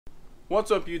What's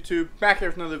up, YouTube? Back here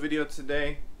with another video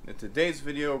today. In today's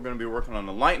video, we're going to be working on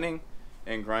the Lightning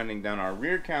and grinding down our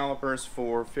rear calipers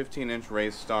for 15-inch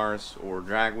race stars or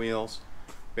drag wheels.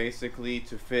 Basically,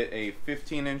 to fit a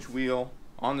 15-inch wheel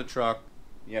on the truck,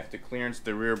 you have to clearance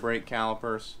the rear brake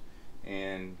calipers,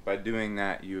 and by doing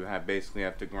that, you basically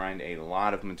have to grind a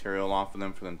lot of material off of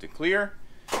them for them to clear.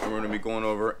 And we're going to be going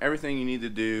over everything you need to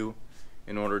do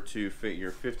in order to fit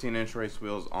your 15-inch race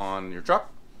wheels on your truck.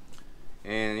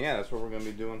 And yeah, that's what we're going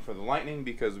to be doing for the Lightning,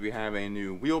 because we have a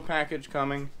new wheel package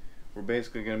coming. We're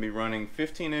basically going to be running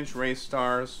 15-inch race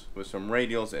stars with some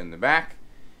radials in the back.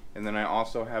 And then I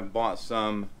also have bought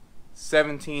some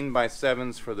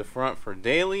 17x7s for the front for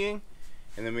dailying.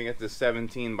 And then we get the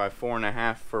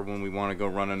 17x4.5 for when we want to go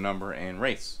run a number and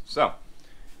race. So,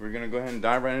 we're going to go ahead and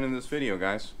dive right into this video,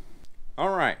 guys.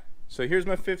 Alright, so here's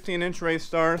my 15-inch race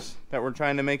stars that we're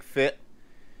trying to make fit.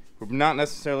 We're not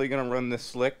necessarily going to run this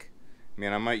slick. I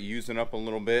mean, I might use it up a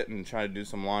little bit and try to do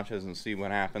some launches and see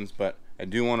what happens, but I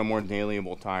do want a more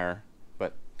dailyable tire.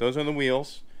 But those are the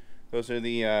wheels. These are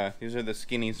the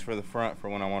skinnies for the front for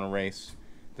when I want to race.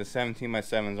 The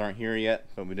 17x7s aren't here yet,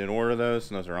 but we did order those,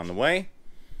 and those are on the way.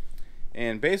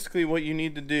 And basically what you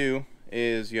need to do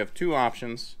is you have two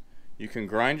options. You can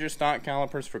grind your stock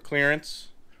calipers for clearance,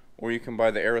 or you can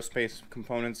buy the aerospace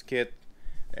components kit.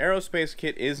 The aerospace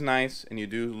kit is nice, and you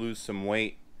do lose some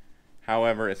weight.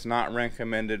 However, it's not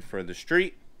recommended for the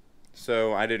street,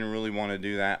 so I didn't really want to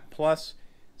do that. Plus,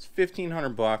 it's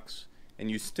 $1,500, and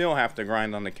you still have to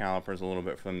grind on the calipers a little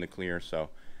bit for them to clear. So,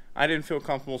 I didn't feel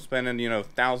comfortable spending,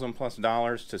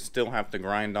 $1,000+ to still have to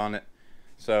grind on it.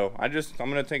 So, I'm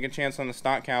gonna take a chance on the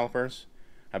stock calipers.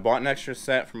 I bought an extra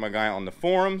set from a guy on the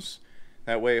forums.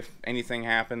 That way, if anything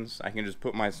happens, I can just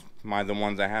put the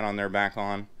ones I had on there back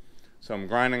on. So, I'm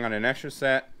grinding on an extra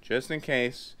set just in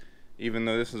case. Even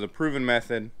though this is a proven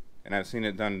method, and I've seen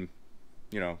it done,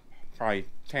 probably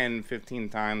 10, 15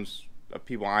 times of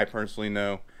people I personally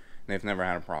know, and they've never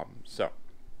had a problem. So,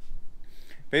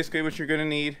 basically what you're going to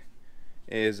need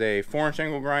is a 4-inch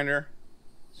angle grinder,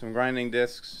 some grinding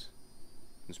discs.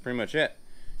 That's pretty much it.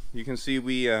 You can see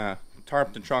we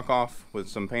tarped the truck off with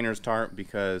some painter's tarp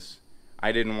because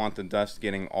I didn't want the dust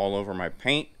getting all over my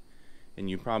paint, and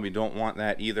you probably don't want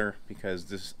that either, because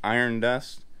this iron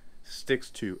dust sticks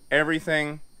to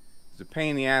everything. It's a pain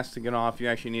in the ass to get off. You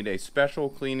actually need a special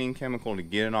cleaning chemical to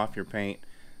get it off your paint.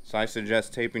 So I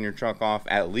suggest taping your truck off,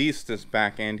 at least this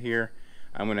back end here.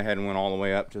 I went ahead and went all the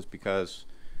way up just because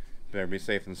better be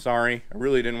safe than sorry. I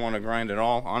really didn't want to grind at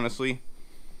all, honestly.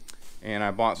 And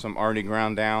I bought some already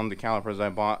ground down. The calipers I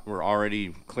bought were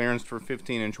already clearance for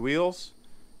 15-inch wheels.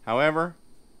 However,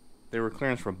 they were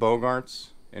clearance for Bogarts,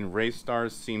 and race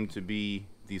stars seem to be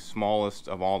the smallest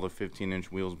of all the 15-inch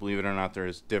wheels. Believe it or not, there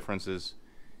is differences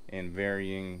and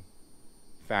varying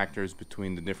factors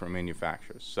between the different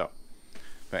manufacturers. So,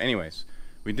 but anyways,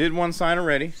 we did one side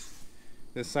already.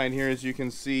 This side here, as you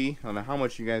can see, I don't know how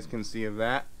much you guys can see of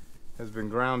that, has been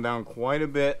ground down quite a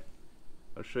bit.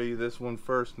 I'll show you this one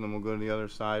first, and then we'll go to the other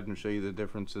side and show you the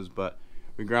differences. But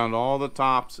we ground all the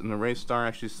tops, and the race star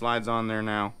actually slides on there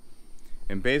now.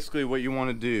 And basically what you want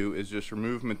to do is just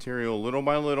remove material little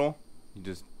by little.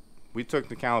 We took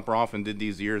the caliper off and did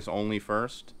these ears only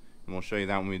first, and we'll show you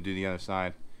that when we do the other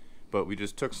side. But we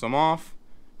just took some off,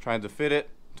 tried to fit it,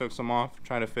 took some off,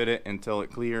 tried to fit it until it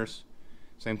clears.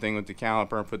 Same thing with the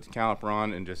caliper. Put the caliper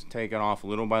on and just take it off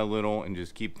little by little, and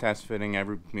just keep test fitting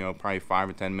every probably 5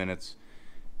 or 10 minutes,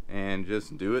 and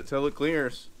just do it till it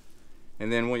clears.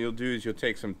 And then what you'll do is you'll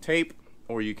take some tape,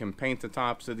 or you can paint the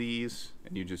tops of these,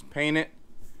 and you just paint it,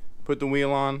 put the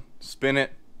wheel on, spin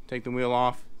it, take the wheel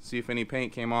off, see if any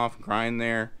paint came off, grind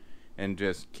there, and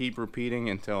just keep repeating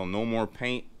until no more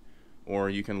paint. Or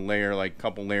you can layer like a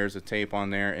couple layers of tape on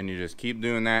there, and you just keep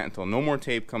doing that until no more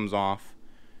tape comes off,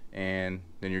 and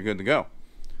then you're good to go.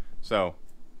 So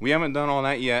we haven't done all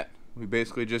that yet. We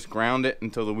basically just ground it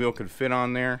until the wheel could fit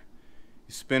on there.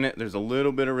 You spin it, there's a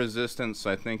little bit of resistance,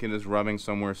 so I think it is rubbing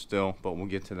somewhere still, but we'll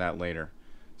get to that later.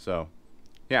 So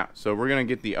yeah, so we're gonna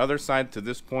get the other side to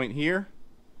this point here,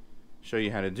 show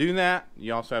you how to do that.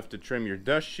 You also have to trim your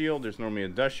dust shield. There's normally a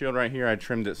dust shield right here. I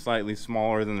trimmed it slightly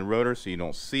smaller than the rotor so you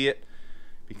don't see it,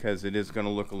 because it is going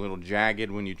to look a little jagged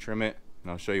when you trim it,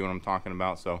 and I'll show you what I'm talking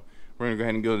about. So we're going to go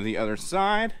ahead and go to the other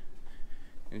side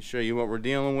and show you what we're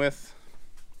dealing with.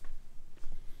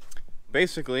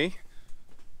 Basically,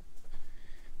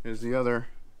 there's the other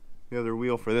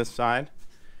wheel for this side,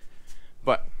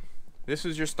 but this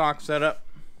is your stock setup.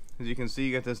 As you can see,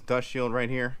 you got this dust shield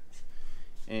right here.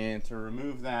 And to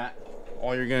remove that,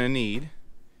 all you're going to need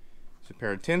is a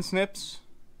pair of tin snips.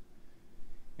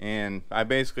 And I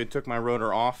basically took my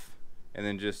rotor off and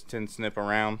then just tin snip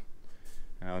around.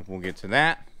 We'll get to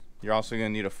that. You're also going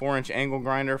to need a 4-inch angle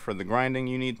grinder for the grinding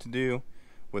you need to do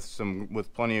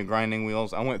with plenty of grinding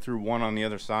wheels. I went through one on the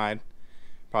other side,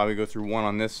 probably go through one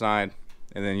on this side,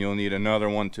 and then you'll need another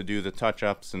one to do the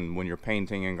touch-ups and when you're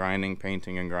painting and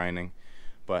grinding.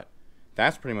 But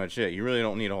that's pretty much it. You really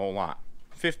don't need a whole lot.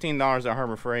 $15 at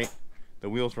Harbor Freight. The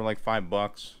wheels were like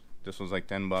 $5. This was like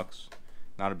 $10.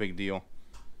 Not a big deal.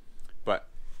 But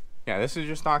yeah, this is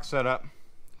your stock setup.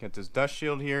 Got this dust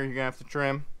shield here you're gonna have to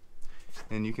trim,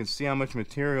 and you can see how much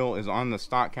material is on the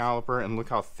stock caliper, and look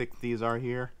how thick these are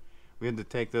here. We had to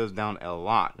take those down a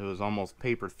lot. It was almost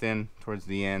paper thin towards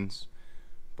the ends,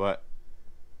 but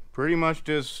pretty much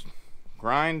just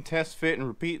grind, test, fit, and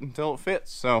repeat until it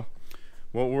fits. So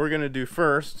what we're gonna do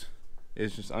first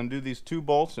is just undo these 2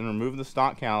 bolts and remove the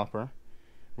stock caliper.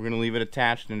 We're gonna leave it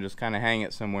attached and just kind of hang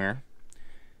it somewhere,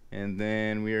 and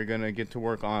then we are gonna get to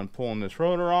work on pulling this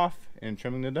rotor off and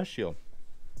trimming the dust shield.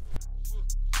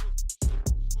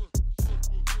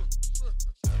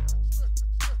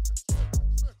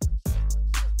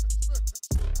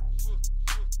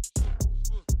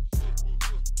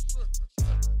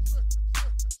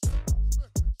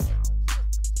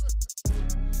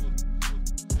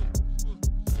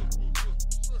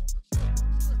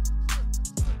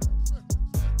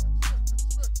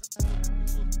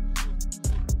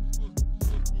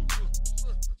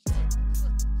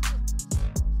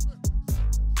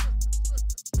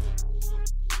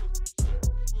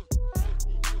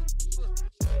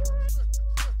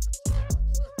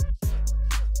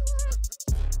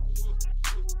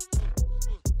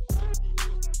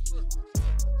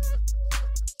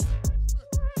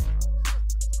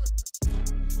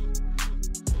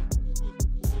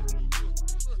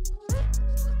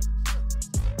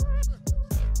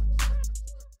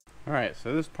 Alright,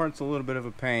 so this part's a little bit of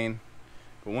a pain,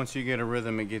 but once you get a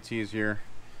rhythm it gets easier.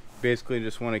 Basically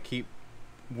just want to keep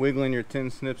wiggling your tin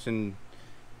snips and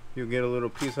you'll get a little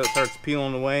piece that starts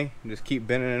peeling away. Just keep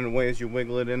bending it away as you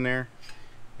wiggle it in there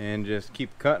and just keep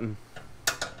cutting.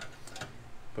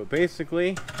 But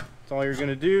basically that's all you're going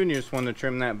to do, and you just want to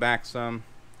trim that back some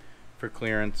for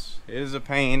clearance. It is a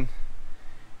pain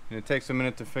and it takes a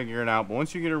minute to figure it out, but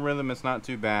once you get a rhythm it's not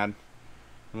too bad.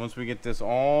 And once we get this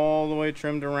all the way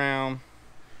trimmed around,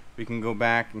 we can go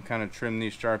back and kind of trim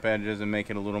these sharp edges and make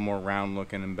it a little more round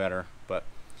looking and better. But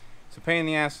it's a pain in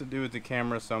the ass to do with the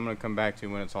camera, so I'm going to come back to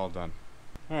you when it's all done.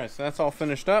 Alright, so that's all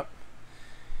finished up.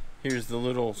 Here's the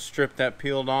little strip that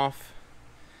peeled off.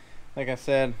 Like I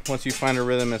said, once you find a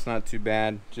rhythm it's not too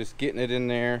bad. Just getting it in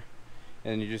there,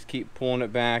 and you just keep pulling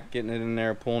it back, getting it in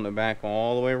there, pulling it back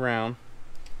all the way around.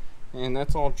 And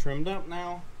that's all trimmed up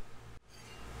now.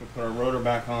 We'll put our rotor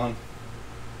back on.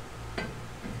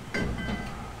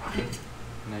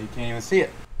 Now you can't even see it.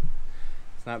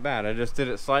 It's not bad. I just did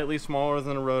it slightly smaller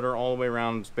than a rotor all the way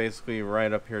around. It's basically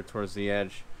right up here towards the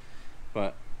edge.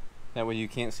 But that way you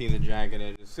can't see the jagged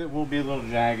edges. It will be a little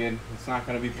jagged. It's not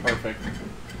going to be perfect.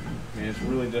 I mean, it's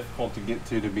really difficult to get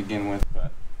to begin with,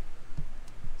 but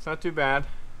it's not too bad.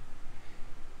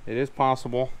 It is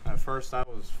possible. At first I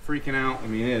was freaking out. I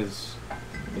mean,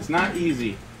 it's not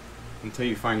easy until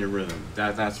you find your rhythm.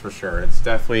 That's for sure. It's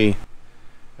definitely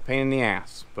a pain in the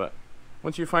ass, but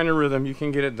once you find a rhythm you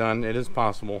can get it done. It is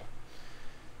possible.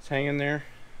 It's hanging there,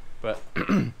 but we're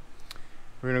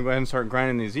gonna go ahead and start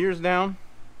grinding these ears down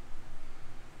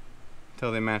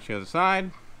until they match the other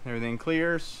side. Everything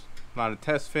clears. A lot of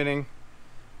test fitting,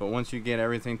 but once you get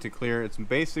everything to clear, it's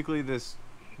basically this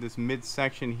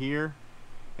midsection here,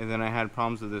 and then I had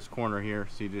problems with this corner here,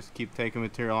 so you just keep taking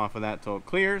material off of that till it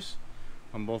clears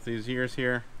on both these ears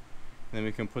here. Then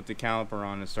we can put the caliper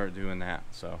on and start doing that.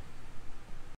 So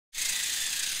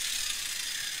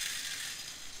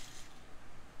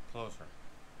closer.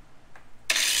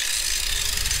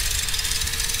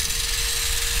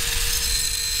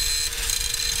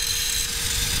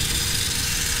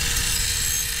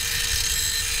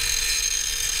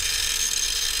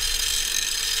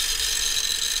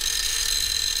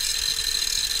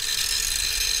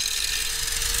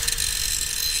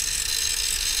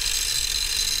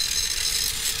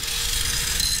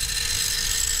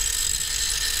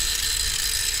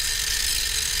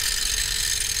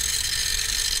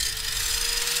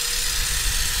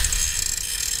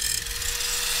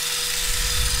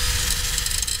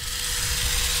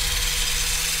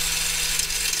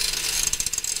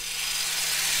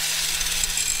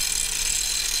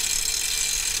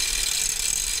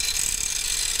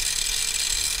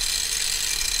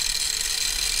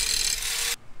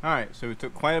 Alright, so we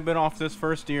took quite a bit off this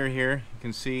first ear here. You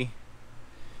can see,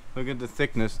 look at the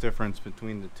thickness difference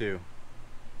between the two.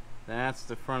 That's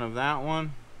the front of that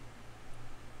one,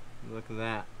 Look at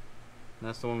that. And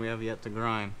that's the one we have yet to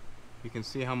grind. You can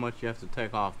see how much you have to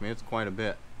take off. I mean, it's quite a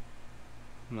bit.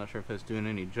 I'm not sure if it's doing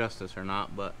any justice or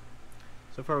not, but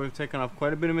so far we've taken off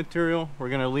quite a bit of material. We're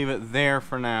going to leave it there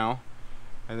for now.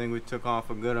 I think we took off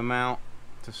a good amount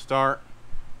to start.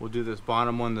 We'll do this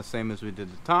bottom one the same as we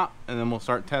did the top, and then we'll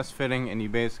start test fitting, and you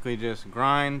basically just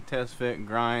grind, test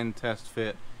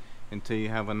fit, until you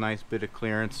have a nice bit of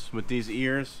clearance. With these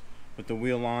ears, with the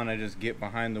wheel on, I just get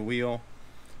behind the wheel,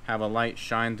 have a light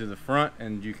shine through the front,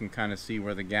 and you can kind of see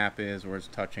where the gap is, where it's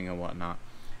touching and whatnot.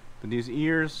 But these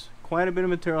ears, quite a bit of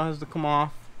material has to come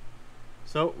off.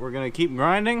 So we're going to keep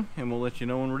grinding, and we'll let you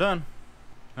know when we're done.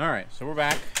 Alright, so we're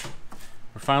back.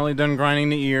 We're finally done grinding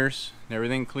the ears.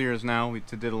 Everything clears now. We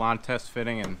did a lot of test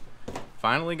fitting and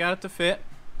finally got it to fit.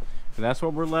 So that's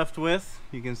what we're left with.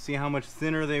 You can see how much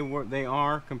thinner they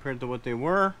are compared to what they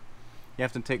were. You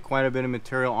have to take quite a bit of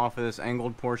material off of this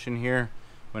angled portion here.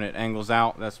 When it angles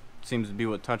out, that seems to be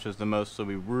what touches the most. So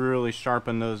we really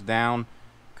sharpen those down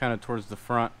kind of towards the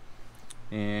front.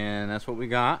 And that's what we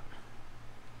got.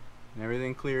 And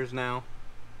everything clears now.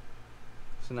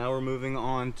 So now we're moving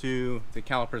on to the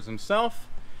calipers themselves.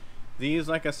 These,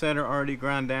 like I said, are already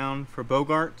ground down for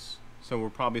Bogarts, so we're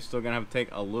probably still going to have to take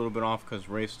a little bit off because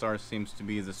Race Star seems to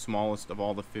be the smallest of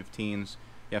all the 15s.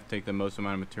 You have to take the most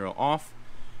amount of material off.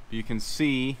 But you can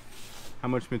see how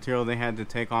much material they had to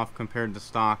take off compared to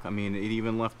stock. I mean, it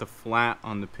even left the flat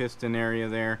on the piston area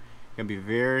there. You got to be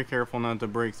very careful not to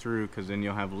break through because then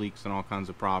you'll have leaks and all kinds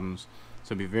of problems.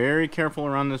 So be very careful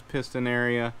around this piston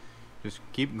area. Just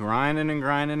keep grinding and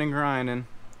grinding and grinding.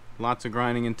 Lots of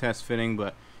grinding and test fitting,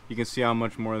 but you can see how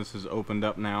much more this has opened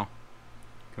up now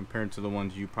compared to the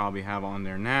ones you probably have on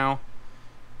there now.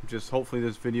 Just hopefully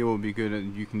this video will be good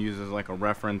and you can use it as like a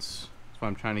reference. That's why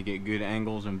I'm trying to get good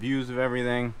angles and views of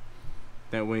everything.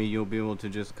 That way you'll be able to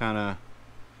just kind of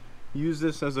use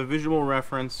this as a visual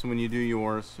reference when you do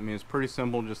yours. I mean, it's pretty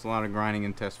simple, just a lot of grinding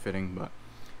and test fitting, but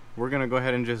we're going to go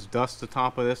ahead and just dust the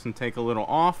top of this and take a little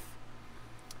off.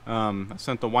 I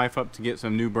sent the wife up to get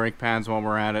some new brake pads while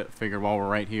we're at it. Figured while we're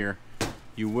right here,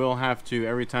 you will have to,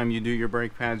 every time you do your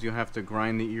brake pads, you'll have to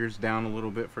grind the ears down a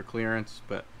little bit for clearance,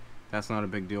 but that's not a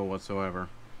big deal whatsoever.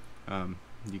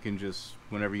 You can just,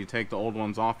 whenever you take the old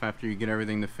ones off after you get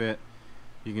everything to fit,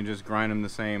 you can just grind them the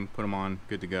same, put them on,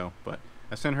 good to go. But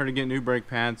I sent her to get new brake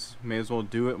pads. May as well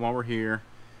do it while we're here.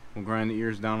 We'll grind the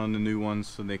ears down on the new ones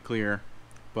so they clear.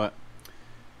 But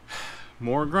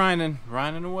more grinding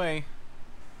away.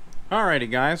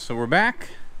 Alrighty guys, so we're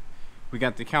back. We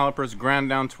got the calipers ground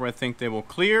down to where I think they will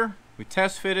clear. We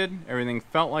test fitted, everything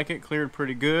felt like it cleared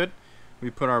pretty good. We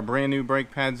put our brand new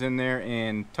brake pads in there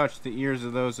and touched the ears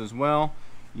of those as well.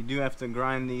 You do have to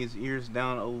grind these ears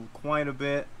down quite a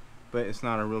bit, but it's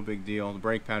not a real big deal. The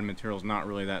brake pad material is not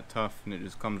really that tough and it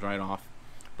just comes right off.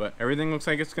 But everything looks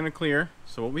like it's going to clear.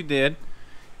 So what we did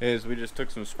is we just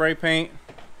took some spray paint,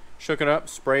 shook it up,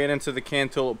 spray it into the can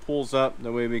till it pulls up.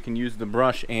 That way we can use the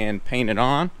brush and paint it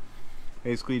on.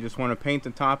 Basically you just want to paint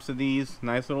the tops of these.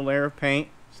 Nice little layer of paint,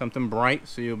 something bright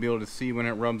so you'll be able to see when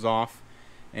it rubs off.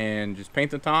 And just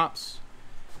paint the tops,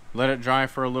 let it dry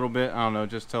for a little bit, I don't know,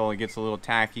 just till it gets a little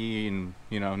tacky and,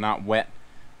 you know, not wet.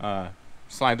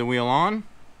 Slide the wheel on,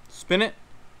 spin it,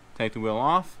 take the wheel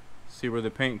off, see where the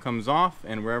paint comes off,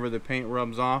 and wherever the paint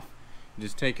rubs off,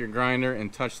 just take your grinder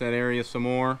and touch that area some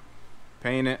more,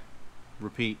 paint it,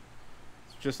 repeat.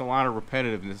 It's just a lot of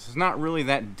repetitiveness. It's not really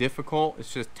that difficult,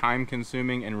 it's just time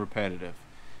consuming and repetitive.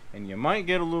 And you might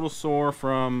get a little sore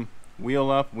from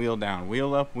wheel up, wheel down,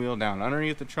 wheel up, wheel down,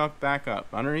 underneath the truck, back up,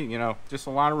 underneath, you know, just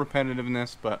a lot of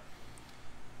repetitiveness, but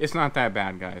it's not that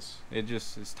bad, guys.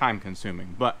 It's time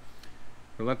consuming. But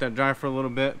we'll let that dry for a little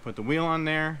bit, put the wheel on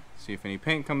there, see if any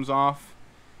paint comes off,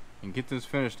 and get this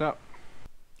finished up.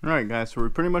 Alright guys, so we're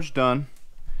pretty much done.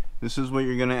 This is what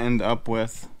you're going to end up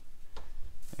with,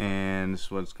 and this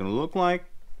is what it's going to look like.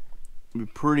 We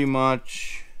pretty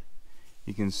much,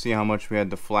 you can see how much we had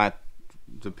to flat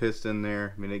the piston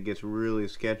there. I mean, it gets really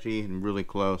sketchy and really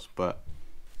close, but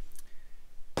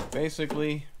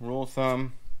basically, rule of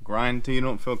thumb, grind till you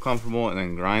don't feel comfortable and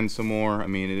then grind some more. I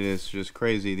mean, it is just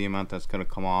crazy the amount that's going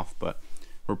to come off, but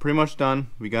we're pretty much done.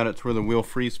 We got it to where the wheel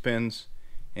free spins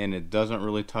and it doesn't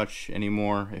really touch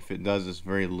anymore. If it does, it's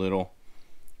very little.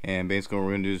 And basically what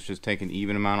we're going to do is just take an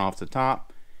even amount off the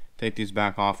top, take these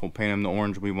back off, we'll paint them the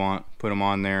orange we want, put them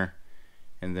on there,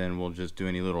 and then we'll just do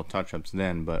any little touch-ups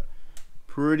then. But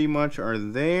pretty much are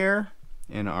there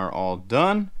and are all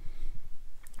done.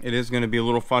 It is going to be a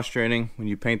little frustrating when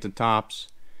you paint the tops.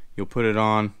 You'll put it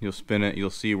on, you'll spin it, you'll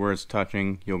see where it's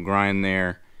touching, you'll grind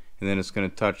there, and then it's going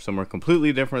to touch somewhere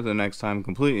completely different the next time,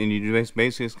 completely, and you just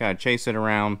basically just got to chase it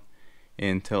around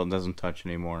until it doesn't touch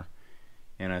anymore.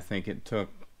 And I think it took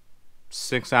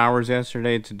 6 hours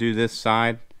yesterday to do this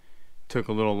side. Took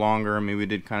a little longer. I mean, we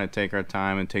did kind of take our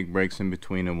time and take breaks in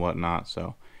between and whatnot.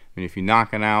 So, I mean, if you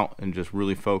knock it out and just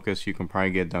really focus, you can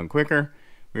probably get it done quicker.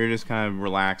 We were just kind of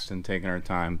relaxed and taking our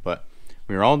time, but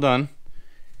we are all done.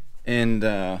 And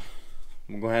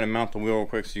we'll go ahead and mount the wheel real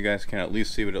quick so you guys can at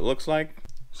least see what it looks like.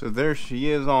 So there she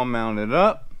is, all mounted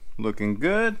up, looking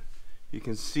good. You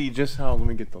can see just how, let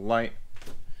me get the light.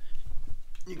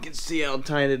 You can see how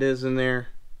tight it is in there.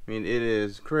 I mean, it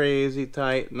is crazy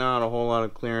tight, not a whole lot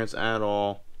of clearance at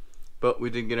all, but we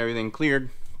did get everything cleared,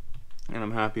 and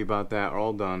I'm happy about that. We're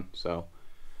all done, so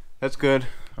that's good.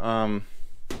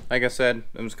 Like I said,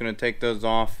 I'm just going to take those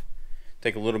off,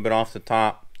 take a little bit off the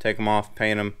top, take them off,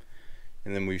 paint them,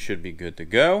 and then we should be good to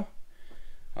go.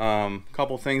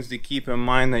 Couple things to keep in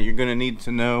mind that you're going to need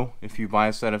to know if you buy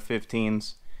a set of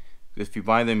 15s. If you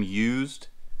buy them used,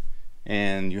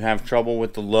 and you have trouble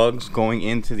with the lugs going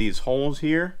into these holes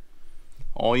here,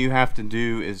 all you have to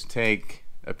do is take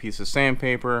a piece of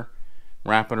sandpaper,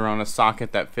 wrap it around a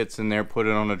socket that fits in there, put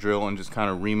it on a drill, and just kind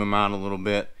of ream them out a little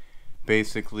bit.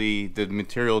 Basically, the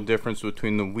material difference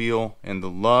between the wheel and the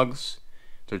lugs,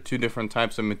 they're two different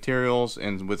types of materials,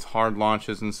 and with hard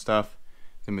launches and stuff,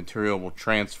 the material will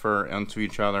transfer onto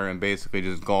each other and basically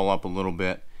just gall up a little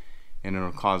bit, and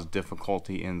it'll cause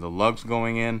difficulty in the lugs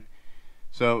going in.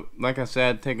 So, like I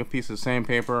said, take a piece of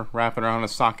sandpaper, wrap it around a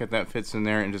socket that fits in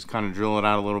there, and just kind of drill it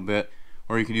out a little bit.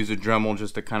 Or you could use a Dremel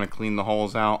just to kind of clean the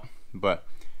holes out. But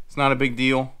it's not a big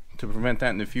deal. To prevent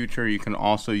that in the future, you can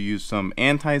also use some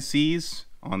anti-seize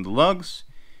on the lugs,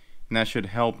 and that should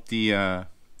help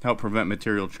help prevent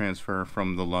material transfer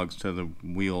from the lugs to the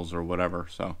wheels or whatever.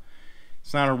 So,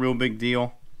 it's not a real big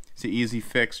deal. It's an easy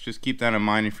fix. Just keep that in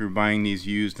mind if you're buying these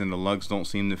used and the lugs don't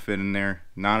seem to fit in there.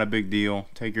 Not a big deal.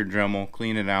 Take your Dremel,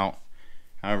 clean it out,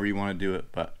 however you want to do it.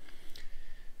 But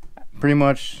pretty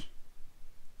much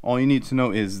all you need to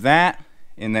know is that,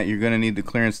 and that you're going to need to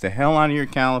clearance the hell out of your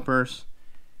calipers.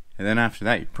 And then after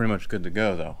that, you're pretty much good to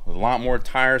go, though. A lot more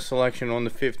tire selection on the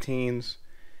 15s.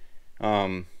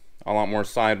 A lot more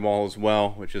sidewall as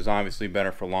well, which is obviously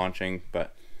better for launching.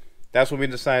 But that's what we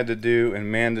decided to do, and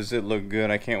man, does it look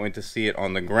good. I can't wait to see it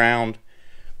on the ground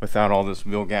without all this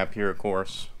wheel gap here, of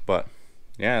course. But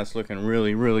yeah, it's looking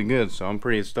really, really good, so I'm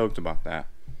pretty stoked about that.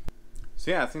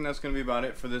 So yeah, I think that's going to be about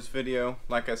it for this video.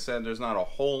 Like I said, there's not a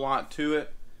whole lot to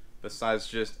it besides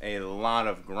just a lot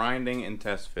of grinding and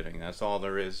test fitting. That's all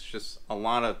there is. Just a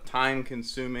lot of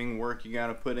time-consuming work you got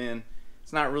to put in.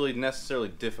 It's not really necessarily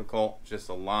difficult, just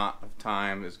a lot of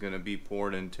time is going to be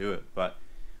poured into it. But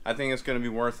I think it's going to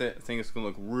be worth it. I think it's going to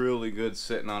look really good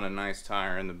sitting on a nice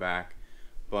tire in the back.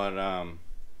 But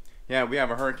yeah, we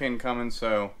have a hurricane coming,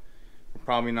 so we're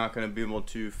probably not going to be able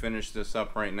to finish this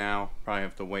up right now. Probably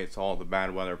have to wait till all the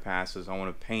bad weather passes. I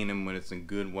want to paint them when it's in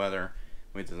good weather,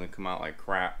 when it doesn't come out like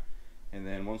crap. And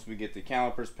then once we get the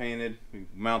calipers painted, we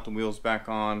mount the wheels back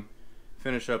on,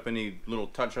 finish up any little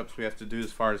touch-ups we have to do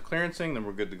as far as clearancing, then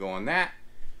we're good to go on that.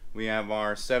 We have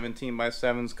our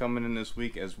 17x7s coming in this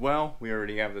week as well. We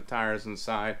already have the tires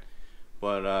inside.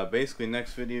 But basically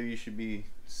next video you should be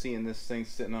seeing this thing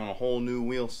sitting on a whole new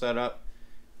wheel setup.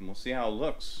 And we'll see how it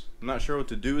looks. I'm not sure what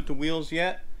to do with the wheels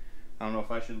yet. I don't know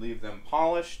if I should leave them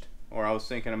polished, or I was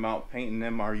thinking about painting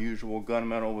them our usual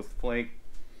gunmetal with flake.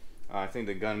 I think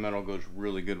the gunmetal goes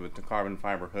really good with the carbon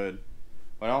fiber hood.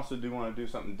 But I also do want to do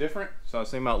something different. So I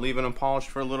was thinking about leaving them polished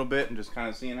for a little bit and just kind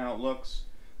of seeing how it looks.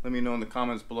 Let me know in the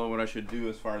comments below what I should do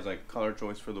as far as like color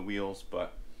choice for the wheels.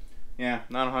 But yeah,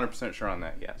 not 100% sure on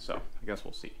that yet. So I guess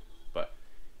we'll see. But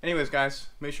anyways, guys,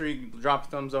 make sure you drop a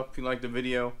thumbs up if you liked the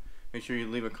video. Make sure you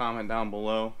leave a comment down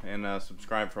below and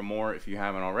subscribe for more if you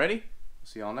haven't already.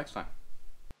 See y'all next time.